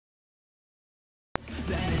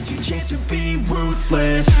It's your chance to be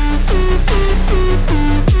ruthless.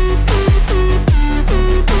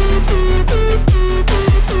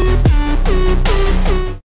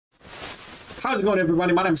 How's it going,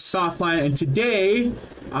 everybody? My name's Softline, and today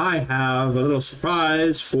I have a little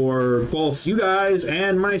surprise for both you guys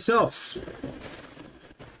and myself.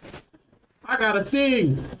 I got a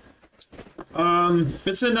thing.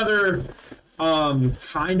 It's another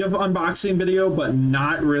kind of unboxing video, but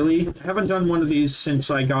not really. I haven't done one of these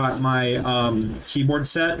since I got my keyboard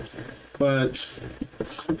set, but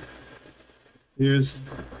here's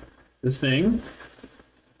this thing.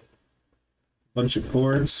 Bunch of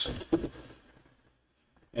cords.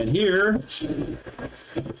 And here,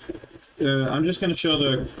 I'm just going to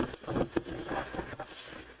show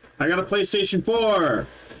I got a PlayStation 4.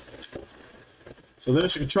 So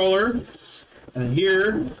there's the controller. And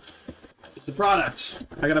here is the product.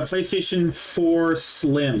 I got a PlayStation 4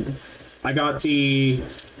 Slim. I got the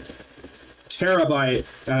terabyte,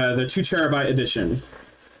 the 2 terabyte edition.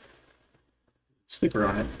 Sticker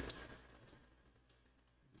on it.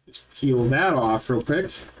 Just peel that off real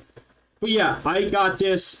quick. But yeah, I got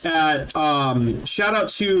this at, shout out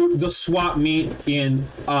to the swap meet in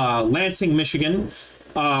Lansing, Michigan.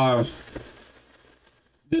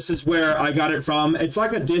 This is where I got it from. It's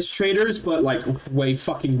like a Disc Traders, but like way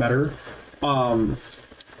fucking better.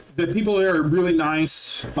 The people there are really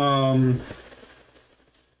nice. The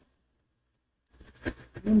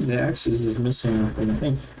axis is missing, I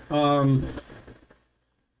think.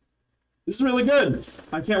 This is really good.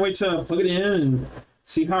 I can't wait to plug it in and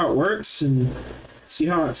see how it works and see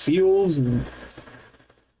how it feels and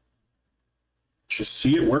just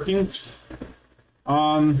see it working.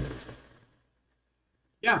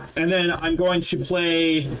 Yeah, and then I'm going to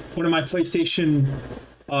play one of my PlayStation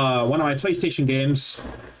games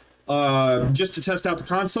just to test out the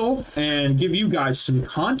console and give you guys some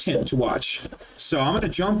content to watch. So I'm gonna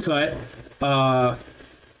jump cut.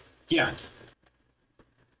 Yeah.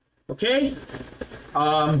 Okay.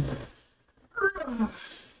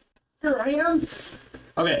 Here I am.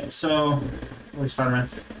 Okay, so where's Spider-Man?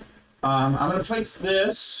 I'm gonna place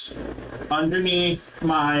this underneath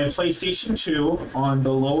my PlayStation 2 on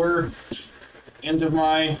the lower end of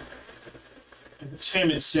my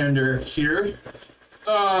entertainment center here.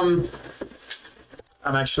 I'm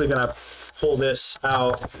actually gonna pull this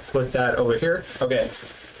out, put that over here. Okay.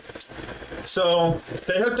 So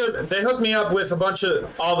they hooked me up with a bunch of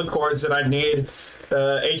all the cords that I need.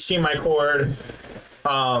 HDMI cord,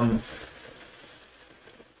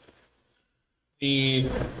 the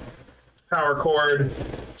power cord.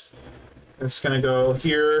 It's gonna go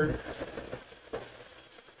here.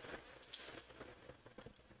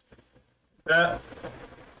 That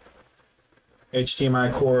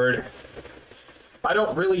HDMI cord. I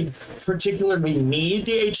don't really particularly need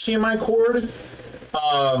the HDMI cord,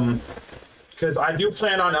 because I do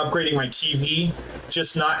plan on upgrading my TV,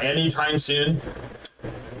 just not anytime soon.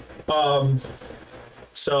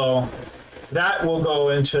 So that will go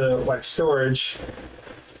into like storage.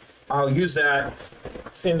 I'll use that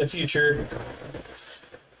in the future.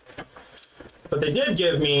 But they did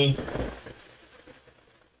give me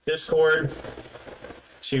this cord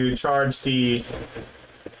to charge the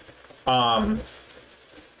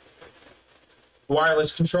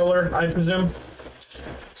wireless controller, I presume.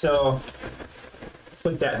 So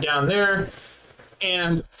put that down there,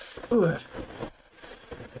 and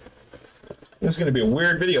it's going to be a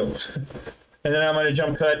weird video. And then I'm going to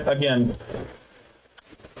jump cut again.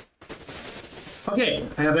 Okay,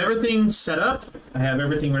 I have everything set up. I have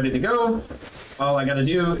everything ready to go. All I got to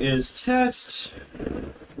do is test.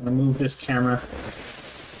 I'm going to move this camera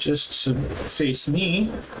just to face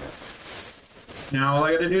me. Now all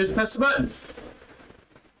I got to do is press the button.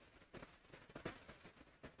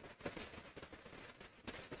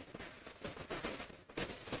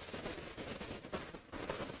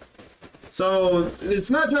 So it's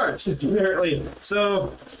not charged, apparently.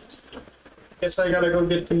 So I guess I gotta go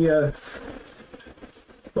get the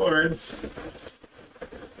cord.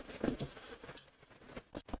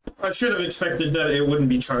 I should have expected that it wouldn't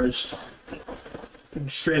be charged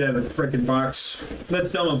straight out of the frickin' box. That's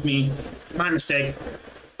dumb of me. My mistake.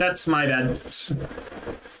 That's my bad.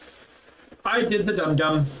 I did the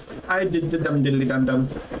dum-dum. I did the dum-diddly-dum-dum.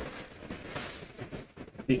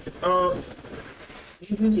 Oh.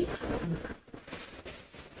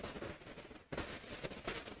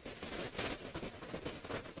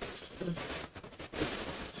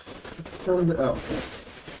 Oh.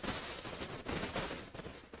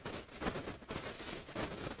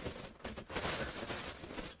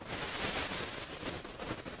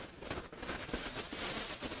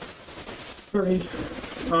 Sorry.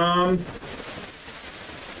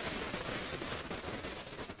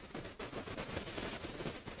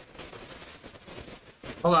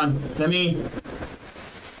 Hold on. Let me.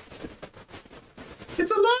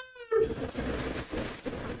 It's alive!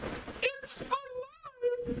 It's alive!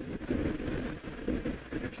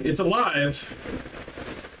 It's alive.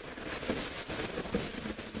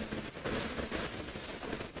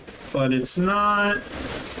 But it's not.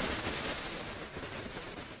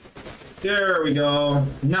 There we go.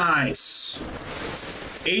 Nice.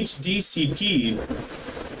 HDCP.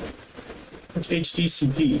 What's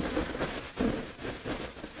HDCP?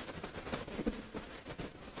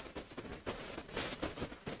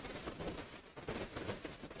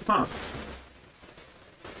 Huh.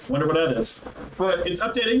 Wonder what that is. But it's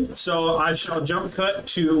updating, so I shall jump cut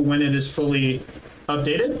to when it is fully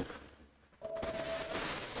updated.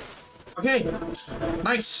 Okay,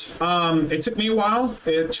 nice. It took me a while.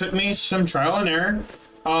 It took me some trial and error.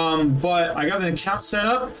 But I got an account set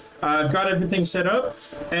up. I've got everything set up,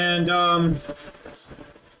 and now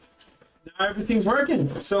everything's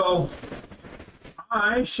working. So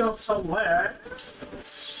I shall select.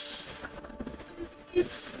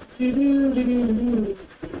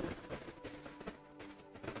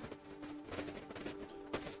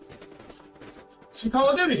 Some Call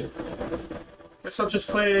of Duty. Guess I'll just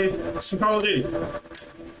play some Call of Duty.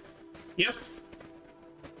 Yep.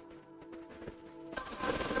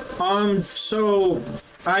 So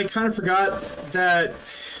I kind of forgot that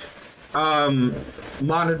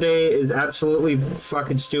modern day is absolutely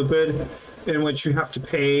fucking stupid, in which you have to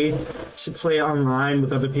pay to play online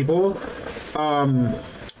with other people.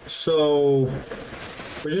 So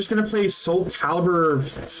we're just gonna play Soul Calibur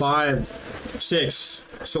 6.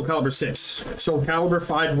 Soul Calibur 6. Soul Calibur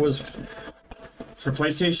 5 was for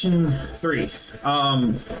PlayStation 3.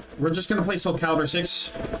 We're just gonna play Soul Calibur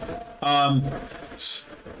 6.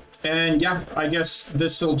 And yeah, I guess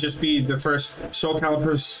this will just be the first Soul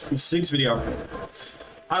Calibur 6 video.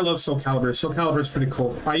 I love Soul Calibur. Soul Calibur is pretty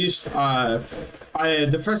cool.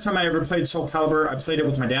 The first time I ever played Soul Calibur, I played it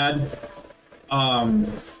with my dad.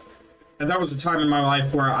 And that was a time in my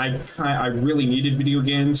life where I really needed video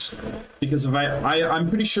games, because if I'm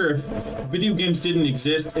pretty sure if video games didn't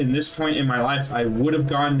exist in this point in my life, I would have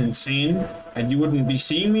gone insane, and you wouldn't be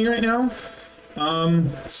seeing me right now.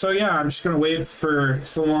 So yeah, I'm just gonna wait for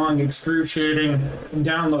the long, excruciating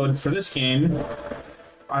download for this game.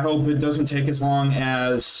 I hope it doesn't take as long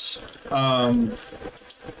as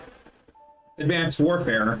Advanced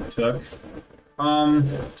Warfare took.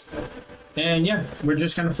 And yeah, we're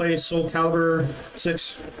just gonna play Soul Calibur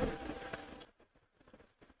 6.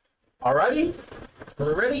 Alrighty,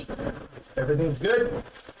 we're ready. Everything's good.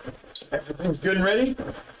 Everything's good and ready.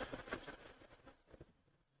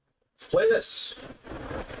 Let's play this.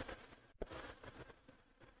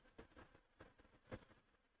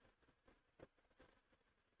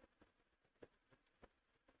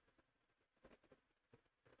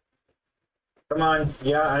 Come on.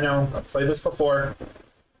 Yeah, I know. I've played this before.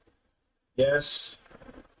 Yes.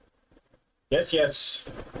 Yes, yes.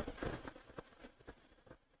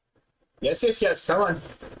 Yes, yes, yes. Come on.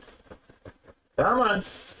 Come on.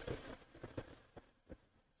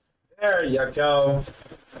 There you go.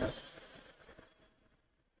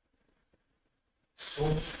 Soul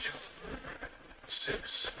Calibur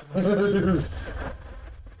 6.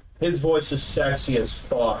 His voice is sexy as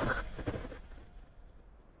fuck.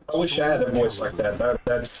 I wish I had a voice like that.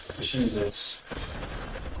 That Jesus.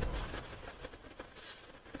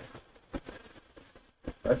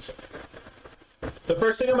 The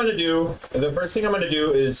first thing I'm gonna do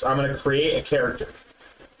is I'm gonna create a character.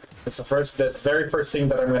 That's the very first thing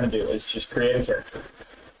that I'm gonna do is just create a character.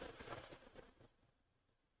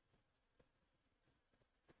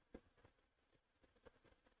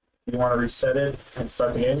 You want to reset it and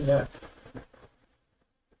start the game? Yeah.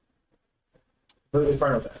 Completely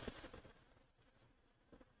fine with that.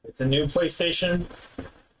 It's a new PlayStation.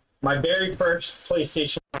 My very first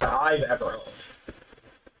PlayStation that I've ever owned.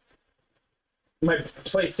 My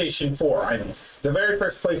PlayStation 4, I mean. The very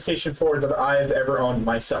first PlayStation 4 that I've ever owned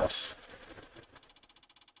myself.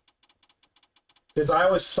 Because I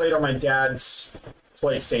always played on my dad's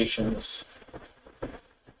PlayStations.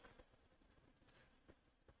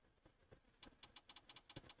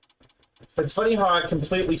 It's funny how I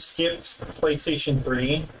completely skipped PlayStation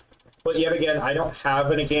 3, but yet again, I don't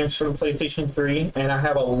have any games for the PlayStation 3, and I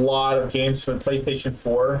have a lot of games for the PlayStation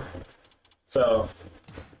 4, so...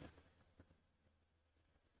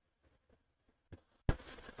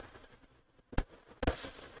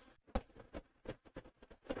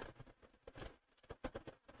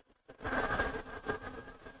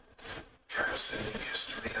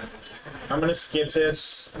 I'm gonna skip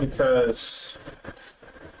this because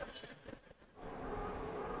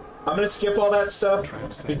I'm gonna skip all that stuff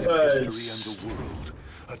because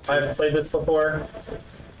I've played this before.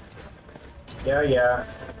 Yeah.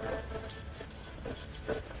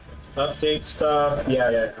 Update stuff.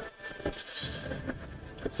 Yeah.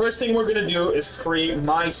 The first thing we're gonna do is create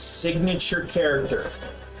my signature character.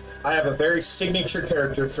 I have a very signature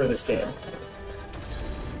character for this game.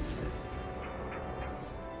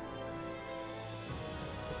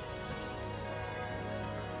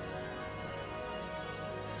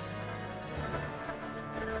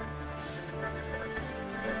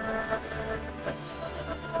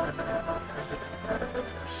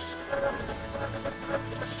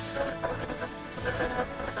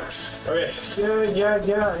 Okay,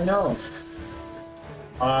 yeah, I know.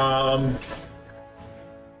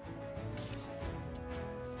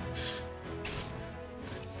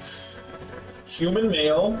 Human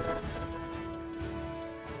male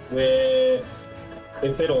with,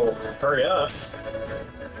 if it'll hurry up.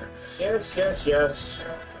 Yes.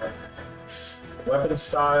 Weapon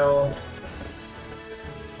style.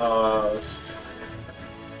 Oh.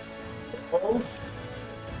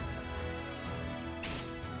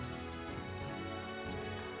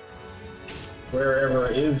 Wherever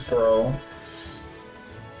it is, bro.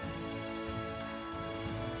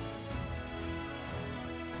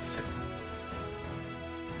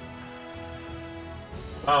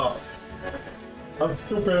 Oh. I'm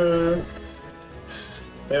stupid.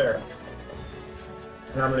 There.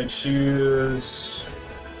 And I'm gonna choose...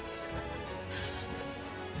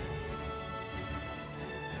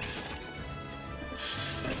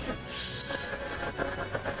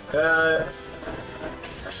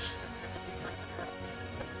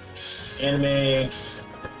 anime,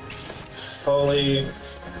 holy,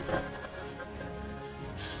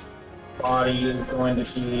 body is going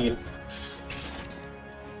to be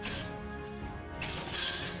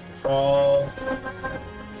tall,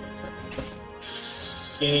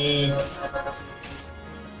 skinny,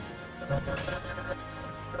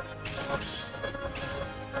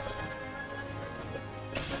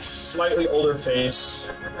 slightly older face.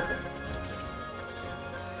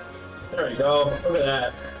 There we go, look at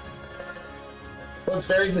that. Looks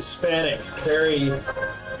very Hispanic, very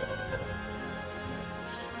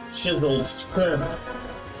chiseled.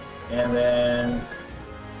 And then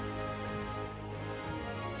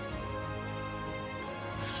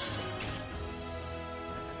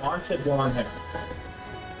wanted blonde hair.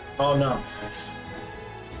 Oh no.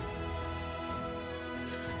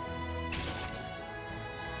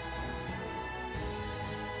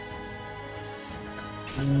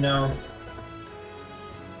 No.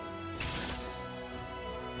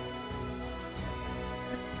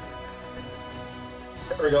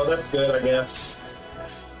 There we go, that's good, I guess.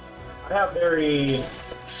 I have very...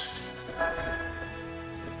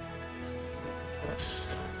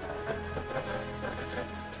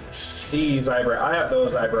 These eyebrows, I have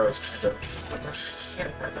those eyebrows, kind of.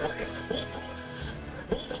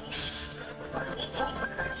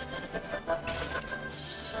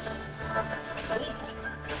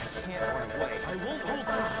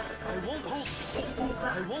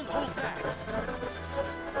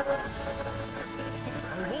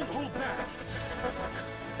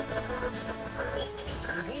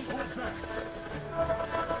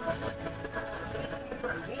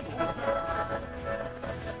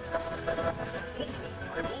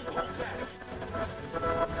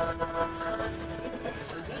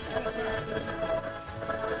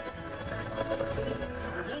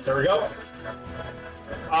 There we go.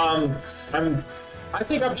 I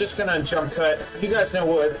think I'm just gonna jump cut. You guys know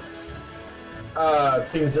what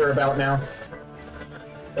things are about now.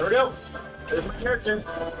 There we go. There's my character.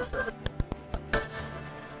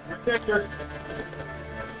 My character.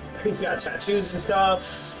 He's got tattoos and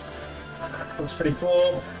stuff. Looks pretty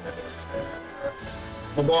cool.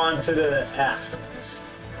 We'll go on to the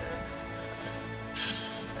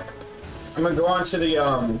I'm gonna go on to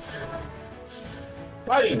the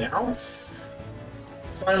fighting now.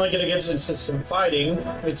 Finally gonna get into some fighting.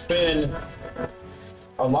 It's been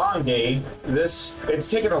a long day. It's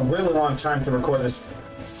taken a really long time to record this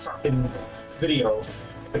fucking video.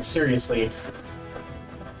 Like, seriously.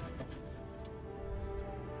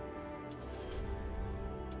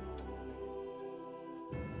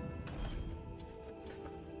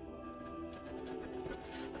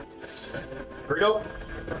 Here we go.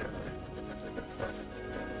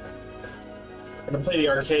 I'm gonna play the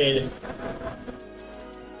arcade.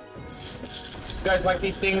 You guys like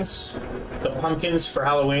these things? The pumpkins for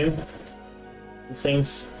Halloween? These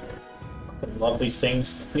things? I love these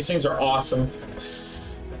things. These things are awesome.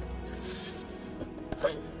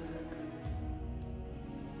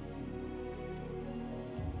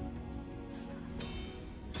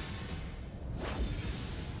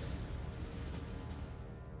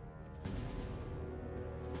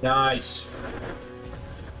 Nice.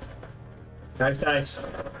 Nice, nice.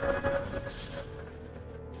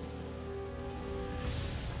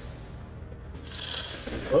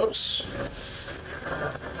 Oops.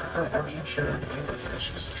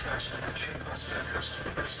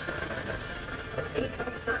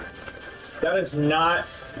 That is not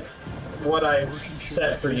what I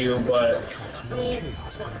set for you, but...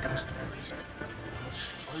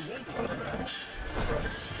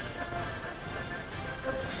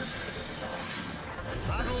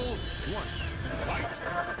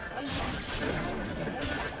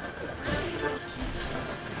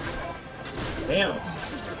 Damn.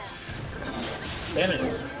 Damn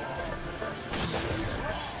it.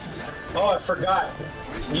 Oh, I forgot.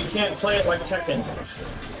 You can't play it like Tekken.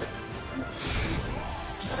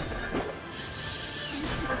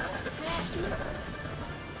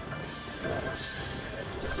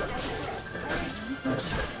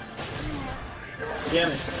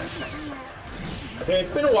 Damn it. Okay, it's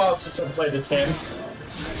been a while since I've played this game.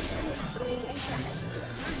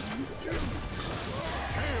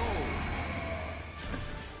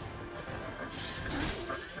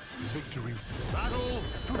 Victory. Battle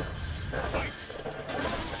to fight.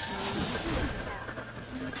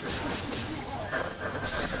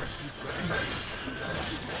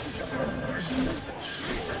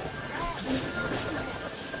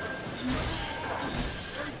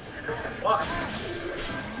 Fuck.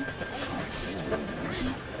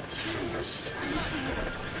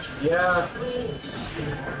 Yeah.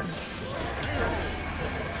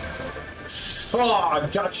 Oh,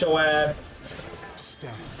 gotcha, lad.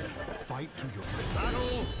 Stand. Fight to your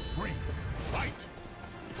battle. Three. Fight.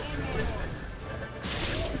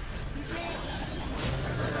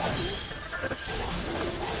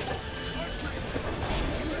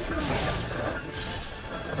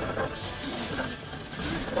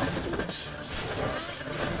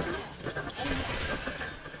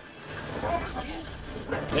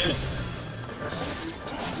 Damn it.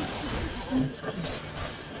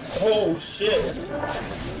 Oh shit.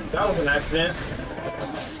 That was an accident.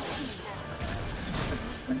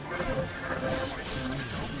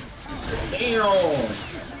 Damn.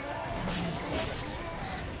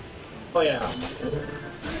 Oh yeah.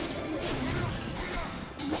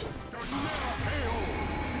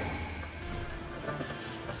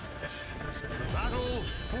 Battle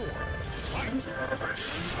 4. Fight.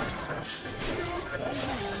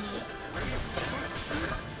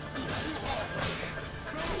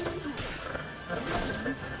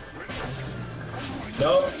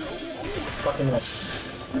 Nope. Fucking no.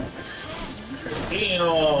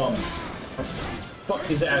 Damn. Fuck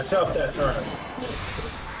his ass up that time.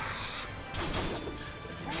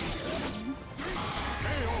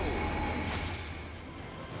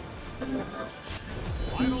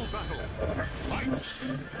 Final battle. Fight.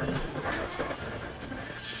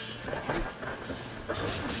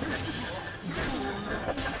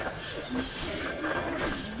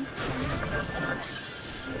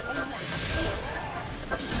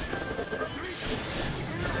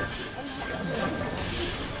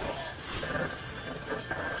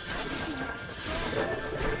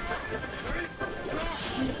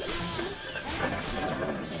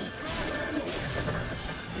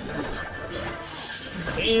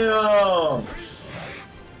 Damn.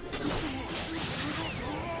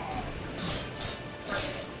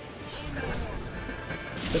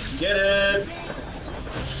 Let's get it.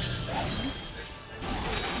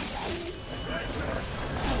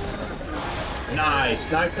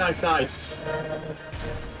 Nice, nice, nice, nice.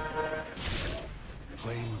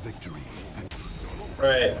 Claim victory. All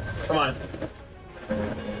right, come on.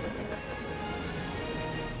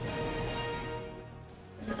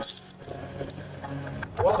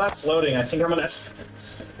 Well, that's loading. I think I'm gonna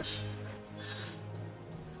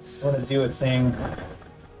do a thing.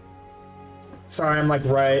 Sorry, I'm like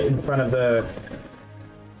right in front of the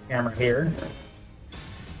camera here.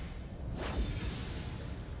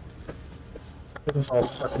 It's all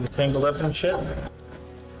fucking tangled up and shit. I'm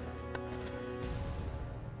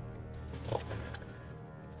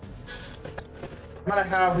gonna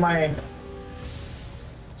have my...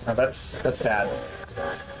 Oh, that's bad.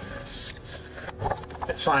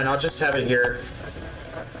 It's fine, I'll just have it here.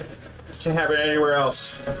 Can't have it anywhere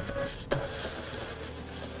else.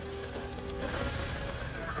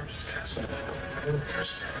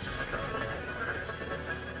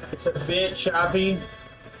 It's a bit choppy,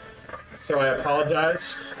 so I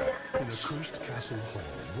apologize. In a cursed castle hall,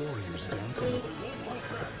 warriors dance in the...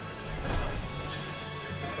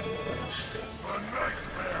 A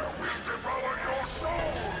nightmare will devour your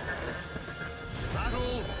soul!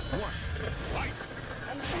 Battle 1. Fight!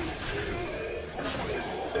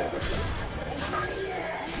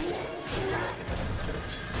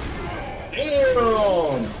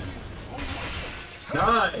 Damn!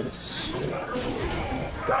 Nice!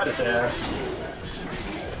 Got his ass.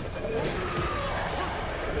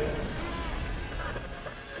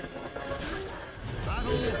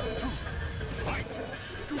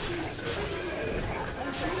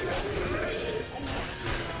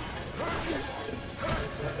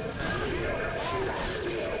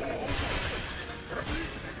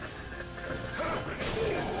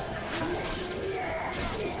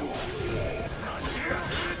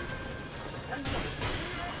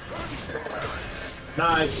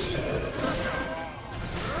 Nice.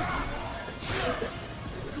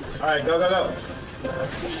 All right, go, go, go.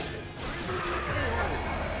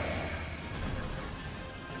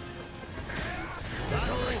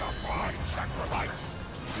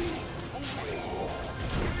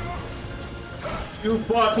 You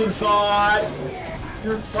fucking thought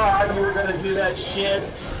you were gonna do that shit.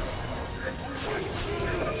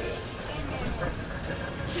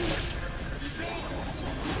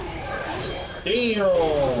 Damn!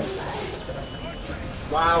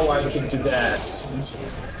 Wow, I kicked his ass.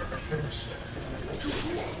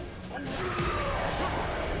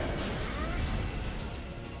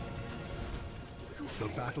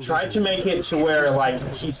 Try to make it to where, like,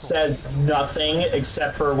 he says nothing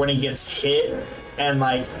except for when he gets hit and,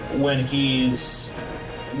 like, when he's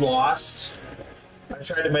lost. I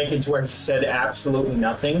tried to make it to where he said absolutely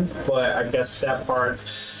nothing, but I guess that part,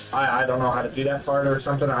 I don't know how to do that part or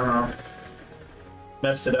something, I don't know.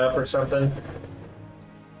 Messed it up or something.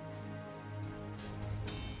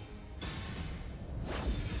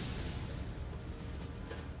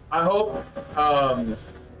 I hope,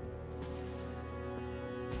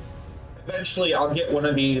 eventually I'll get one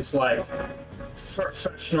of these, like,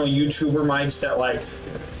 professional YouTuber mics that, like,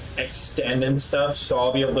 extend and stuff, so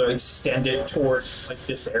I'll be able to extend it towards, like,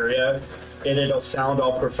 this area, and it'll sound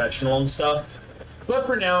all professional and stuff. But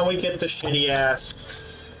for now, we get the shitty ass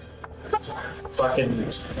fucking,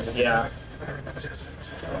 yeah.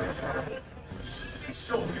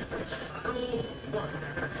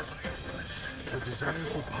 The desire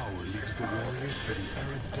for power leads the warriors to the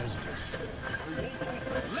arid desert.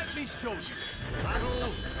 Let me show you. Battle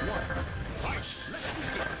 1. Fight.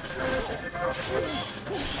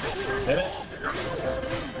 Hit it.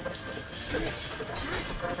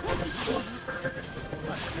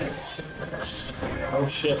 Oh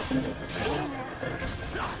shit.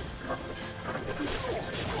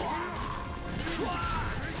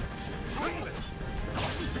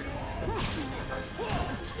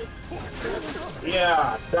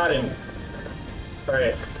 Yeah, got him.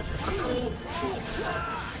 Alright.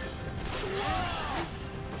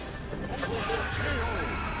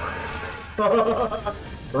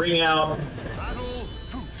 Bring out.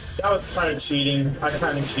 That was kind of cheating. I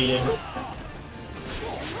kind of cheating.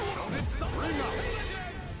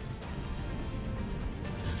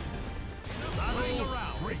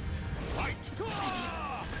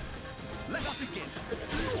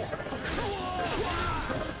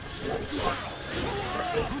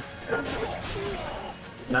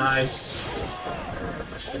 Nice.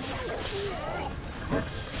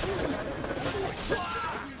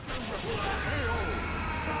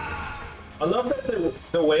 I love that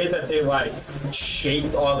the way that they like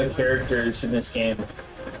shaped all the characters in this game.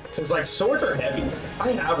 Cause like swords are heavy.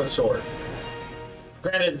 I have a sword.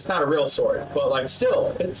 Granted, it's not a real sword, but like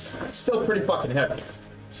still, it's still pretty fucking heavy.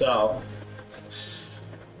 So.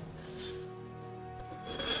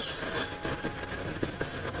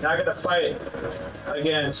 Now I gotta fight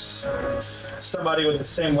against somebody with the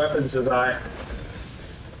same weapons as I.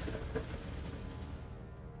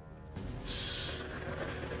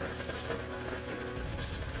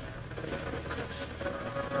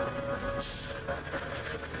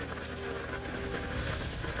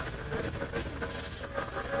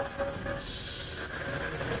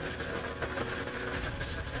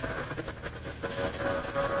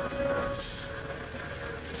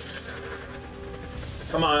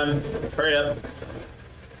 Come on, hurry up.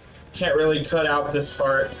 Can't really cut out this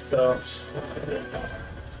part, so.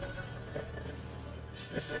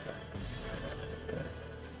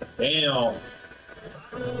 Damn.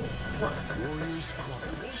 Warriors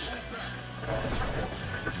cross.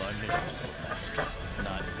 My mission is what matters,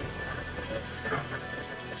 not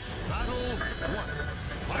Battle 1.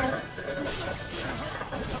 Fight.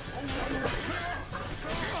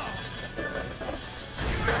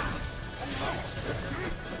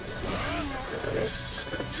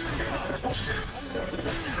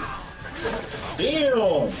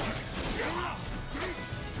 Damn!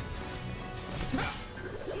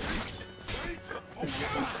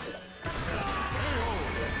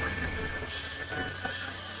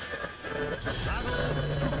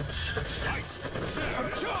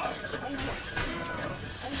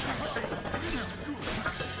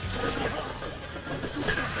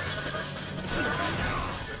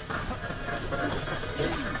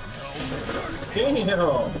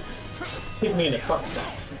 Damn! Hit me in the fuck,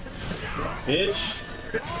 bitch!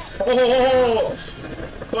 Oh!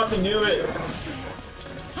 Fucking knew it!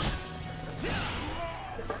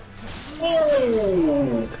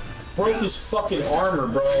 Oh! Broke his fucking armor,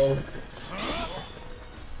 bro.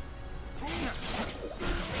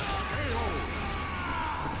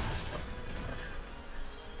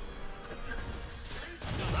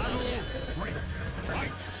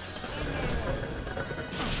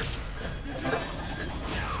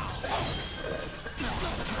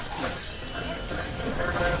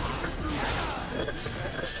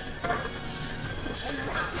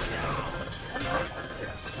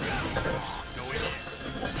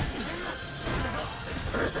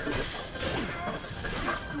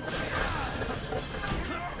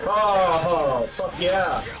 Oh, fuck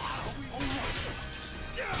yeah.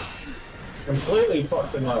 Completely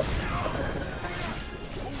fucked him up.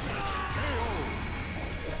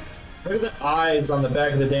 Look at the eyes on the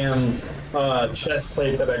back of the damn chest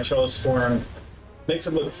plate that I chose for him. Makes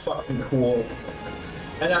him look fucking cool.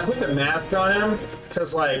 And I put the mask on him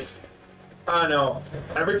because, like, I don't know.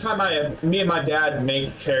 Every time me and my dad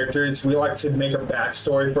make characters, we like to make a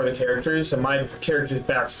backstory for the characters. And my character's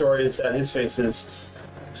backstory is that his face is,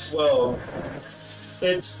 well,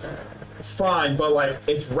 it's fine, but like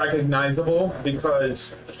it's recognizable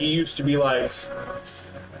because he used to be like,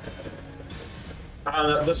 I don't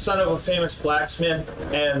know, the son of a famous blacksmith,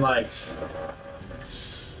 and like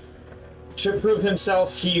to prove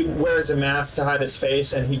himself, he wears a mask to hide his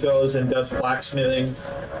face, and he goes and does blacksmithing.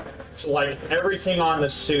 So like everything on the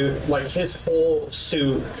suit, like his whole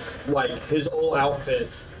suit, like his whole outfit,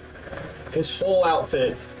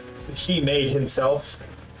 he made himself,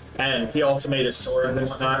 and he also made his sword and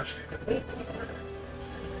whatnot.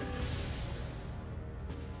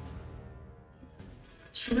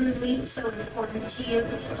 Truly so important to you.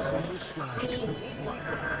 Is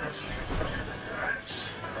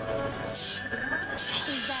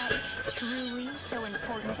that truly so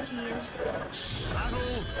important to you?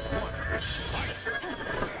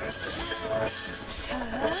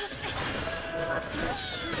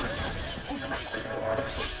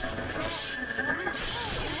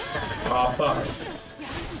 Oh fuck.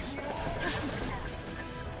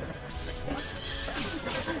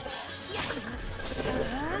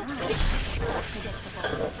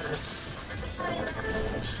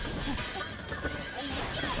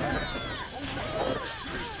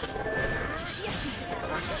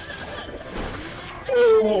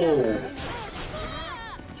 Oh!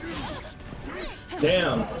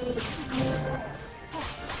 Damn. Damn.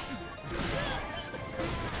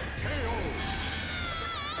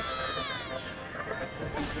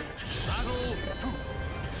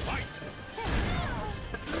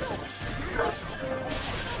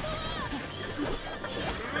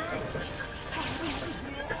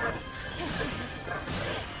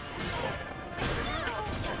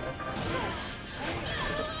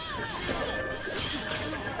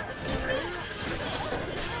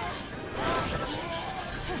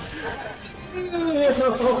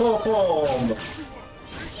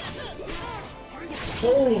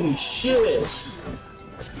 Holy shit!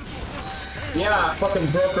 Yeah, I fucking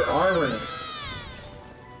broke her armor.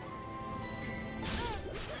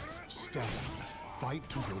 Stand. Fight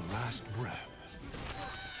to your last breath.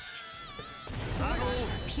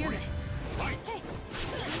 Pureness.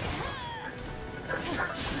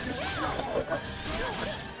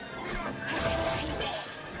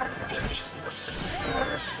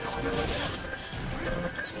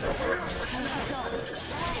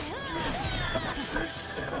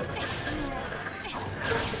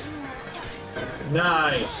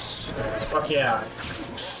 Nice. Fuck yeah.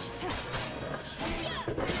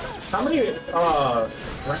 How many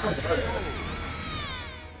rounds are there?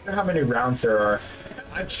 I wonder how many rounds there are.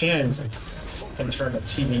 I can fucking turn the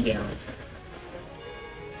TV down.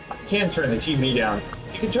 I can turn the TV down.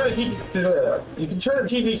 You can turn the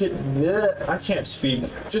TV to. I can't speak.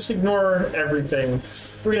 Just ignore everything.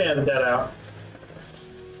 We're gonna edit that out.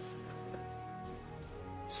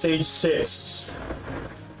 Stage 6.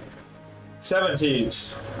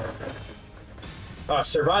 70s.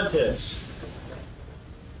 Cervantes.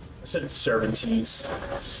 I said Cervantes.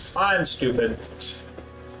 I'm stupid.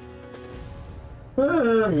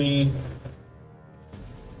 Me.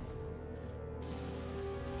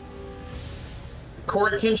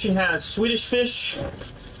 Corey Kenshin has Swedish fish.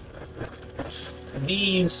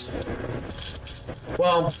 These.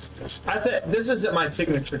 Well, I think this isn't my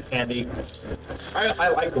signature candy. I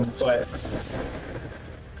like them, but.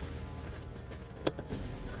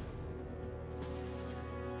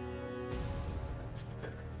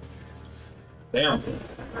 Damn.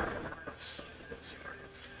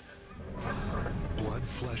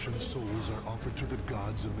 flesh and souls are offered to the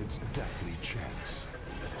gods amidst deathly chants.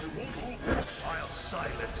 I'll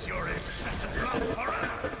silence your incessant mouth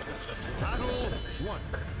forever. Battle 1.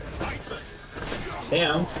 Fight.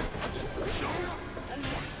 Damn.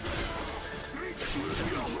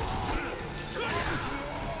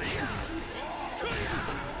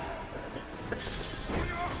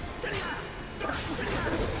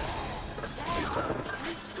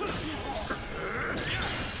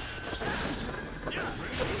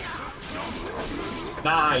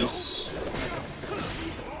 Nice.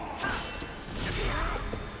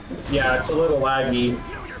 Yeah, it's a little laggy.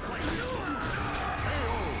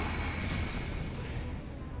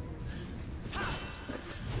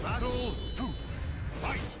 Battle 2.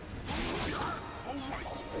 Fight.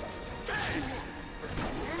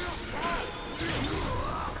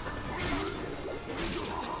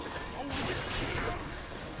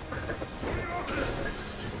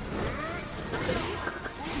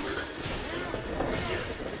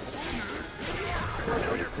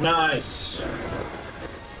 Nice.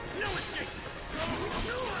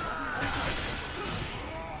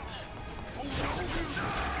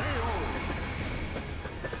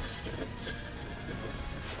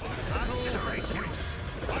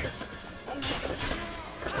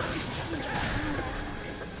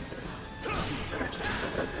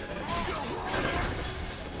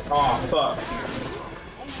 Oh, fuck.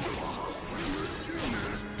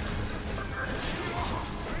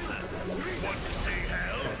 Want to see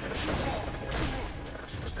hell?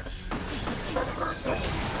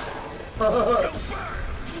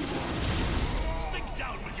 Sink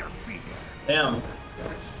down with your feet. Damn.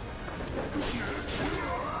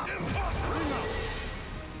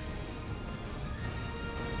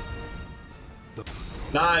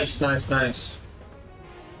 Nice, nice, nice.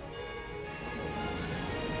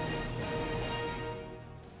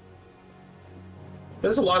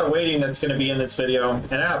 There's a lot of waiting that's going to be in this video,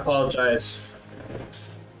 and I apologize.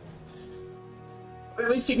 But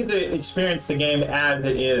at least you get to experience the game as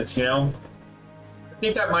it is, you know? I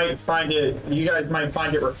think that might find it, you guys might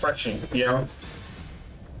find it refreshing, you know?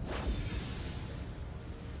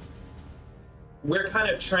 We're kind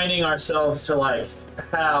of training ourselves to, like,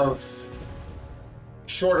 have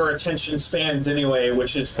shorter attention spans anyway,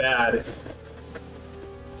 which is bad.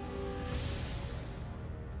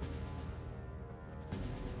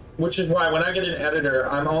 Which is why when I get an editor,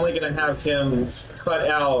 I'm only going to have him cut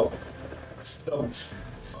out the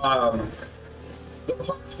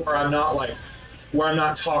parts where I'm not like, where I'm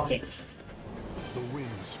not talking.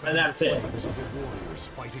 And that's it.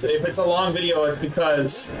 So if it's a long video, it's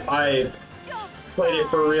because I played it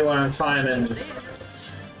for a real long time and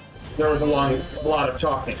there was a lot of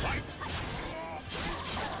talking.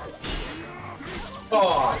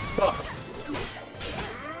 Oh, fuck.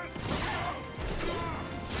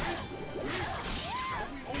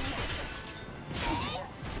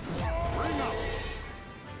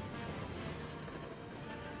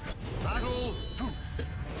 Battle 2.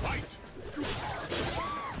 Fight.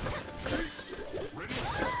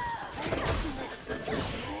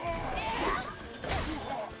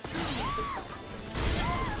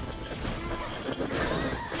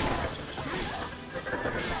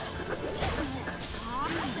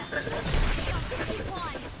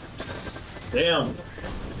 Damn.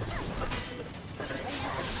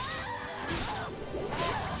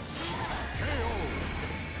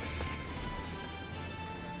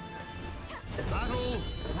 Battle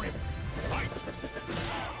 3. Fight.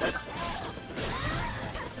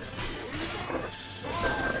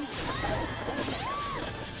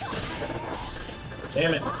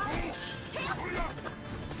 Damn it.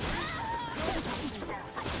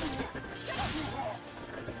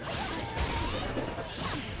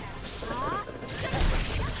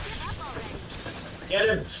 Get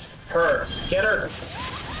him. Her. Get her.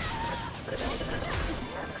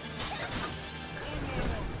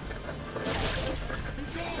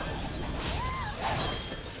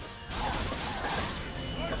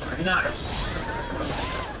 Nice.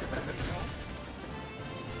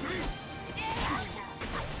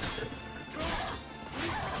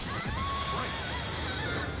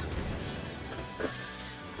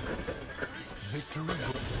 Victory.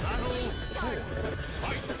 Battle 4.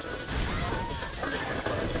 Fight.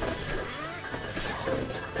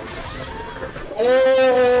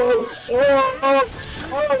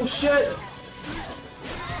 Oh, shit.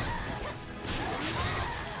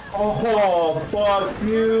 Oh, fuck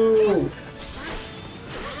you.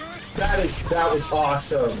 That was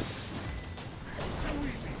awesome.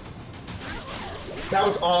 That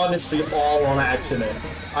was honestly all on accident.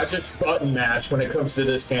 I just button mash when it comes to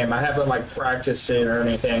this game. I haven't like practiced it or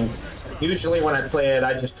anything. Usually when I play it,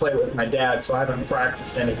 I just play it with my dad, so I haven't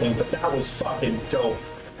practiced anything, but that was fucking dope.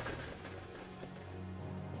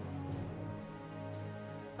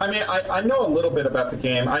 I mean, I know a little bit about the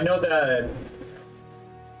game. I know that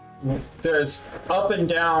there's up and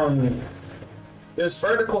down, there's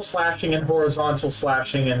vertical slashing and horizontal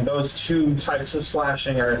slashing, and those two types of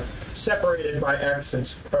slashing are separated by X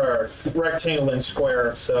and rectangle and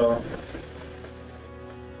square, so.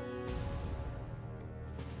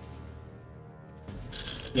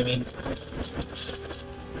 Gimme.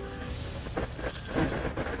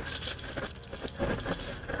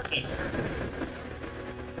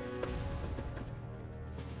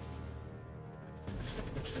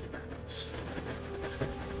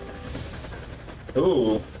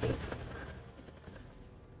 Ooh.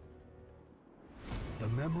 The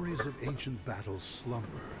memories of ancient battles slumber,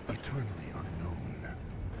 eternally unknown.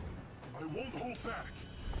 I won't hold back.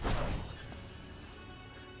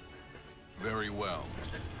 Very well,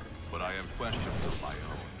 but I have questions of my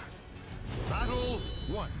own. Battle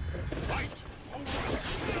 1. Fight!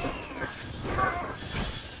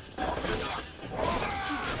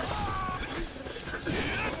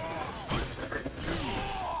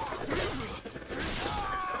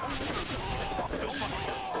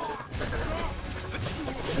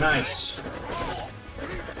 Nice.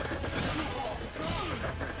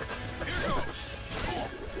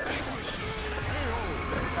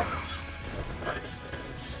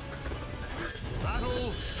 Battle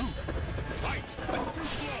 2. Fight!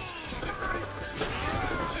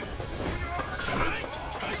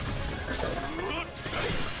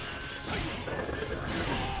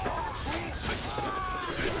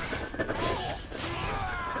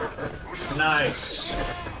 Nice.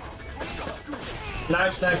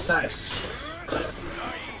 Nice, nice, nice.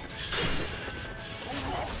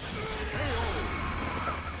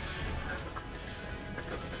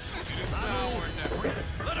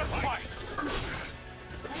 Let us fight!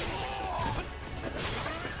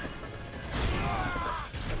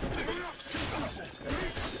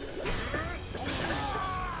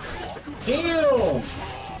 Damn!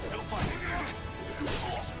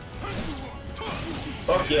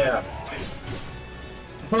 Fuck yeah.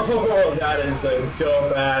 Oh, that is a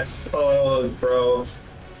dope ass pose, bro.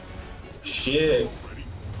 Shit.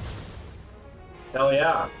 Hell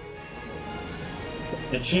yeah.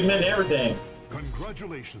 Achievement and everything.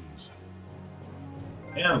 Congratulations.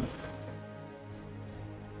 Damn.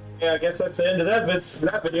 Yeah, I guess that's the end of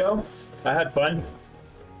that video. I had fun.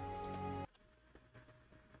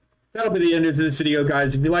 That'll be the end of this video,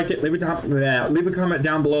 guys. If you like it, leave a comment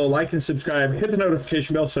down below, like and subscribe, hit the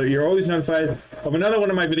notification bell so you're always notified of another one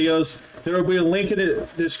of my videos. There will be a link in the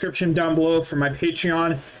description down below for my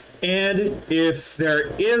Patreon. And if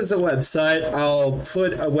there is a website, I'll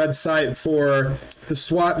put a website for the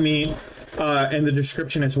swap meet in the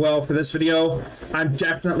description as well for this video. I'm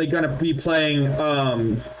definitely going to be playing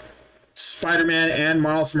Spider-Man and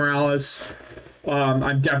Miles Morales.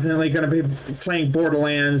 I'm definitely going to be playing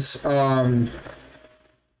Borderlands, all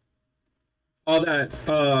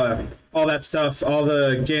that stuff, all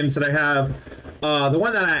the games that I have. The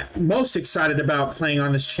one that I'm most excited about playing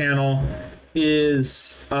on this channel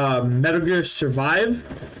is Metal Gear Survive,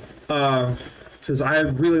 because I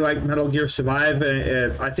really like Metal Gear Survive,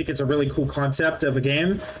 and I think it's a really cool concept of a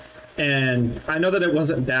game. And I know that it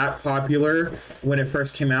wasn't that popular when it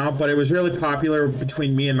first came out, but it was really popular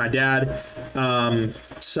between me and my dad.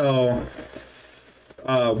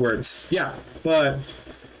 Words. Yeah, but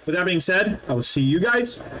with that being said, I will see you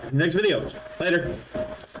guys in the next video. Later.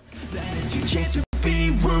 It's your chance to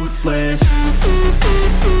be ruthless.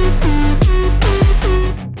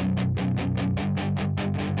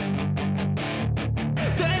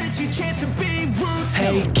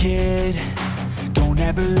 Hey kid, don't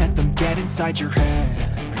ever let them get inside your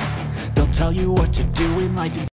head. They'll tell you what to do in life.